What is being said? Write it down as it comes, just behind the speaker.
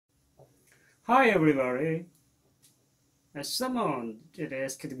Hi everybody. Someone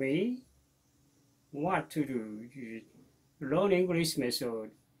asked me what to do to learn English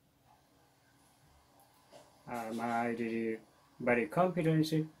method. My very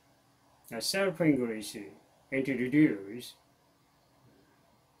confidence, self-English introduced,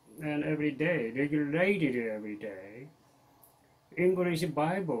 and every day, regulated every day, English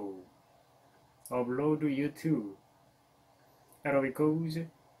Bible upload to YouTube. And because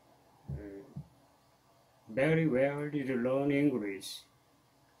very well to learn English.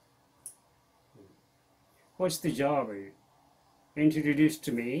 What's the job introduced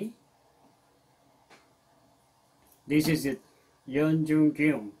to me? This is Yeonjung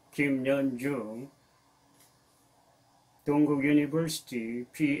Kim Yeonjung, Dongguk University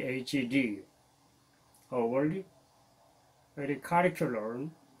PhD, award at the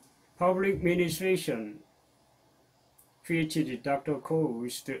curriculum, public administration, PhD Doctor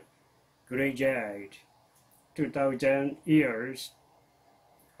course, graduate, 2000 years,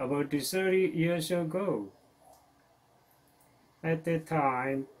 about 30 years ago. At that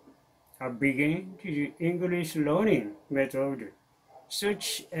time, I began the English learning method,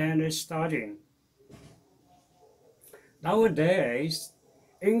 search and studying. Nowadays,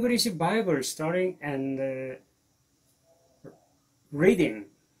 English Bible studying and reading,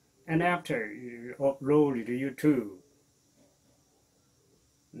 and after upload to YouTube.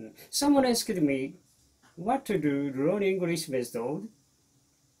 Someone asked me what to do to learn English method.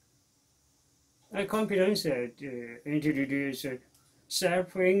 I confidence introduce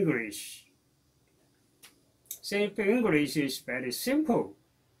self-English. Self-English is very simple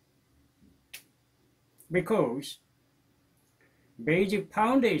because basic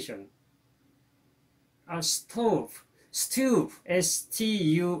foundation are stuff,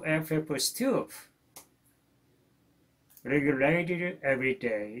 S-T-U-F-F, stuff, regulated every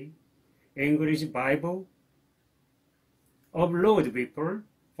day, English Bible, upload people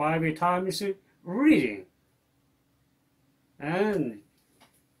 5 times reading, and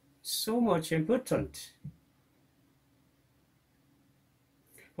so much important.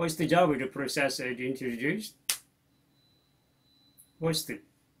 What's the job of the process introduced? What's the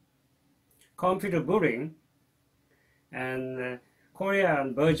computer booting and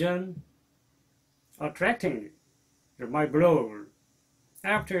Korean version attracting my blog.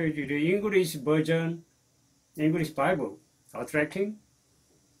 After the English version, English Bible, attracting,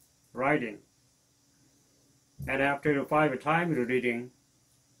 writing. And after the 5 times reading,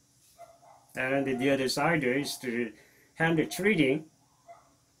 and the other side is the hand reading,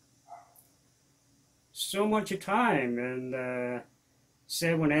 so much time and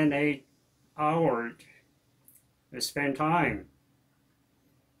 7 and 8 hours spend time.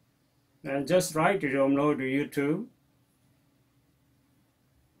 And just right to download YouTube.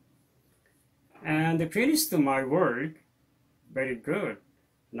 And finished my work, very good,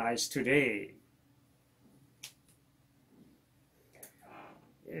 nice today.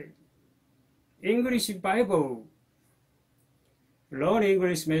 English Bible, learn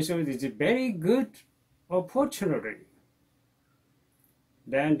English method is a very good opportunity.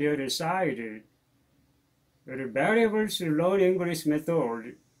 Then the other side, the variables to learn English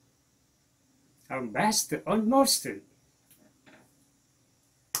method are best,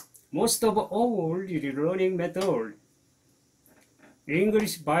 most of all, the learning method,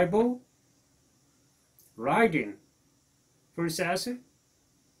 English Bible, writing process.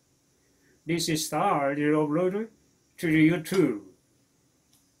 This is started uploaded to the YouTube.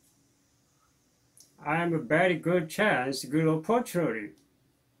 I am a very good chance, good opportunity.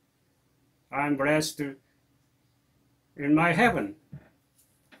 I'm blessed in my heaven.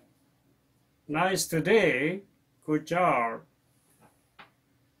 Nice today, good job.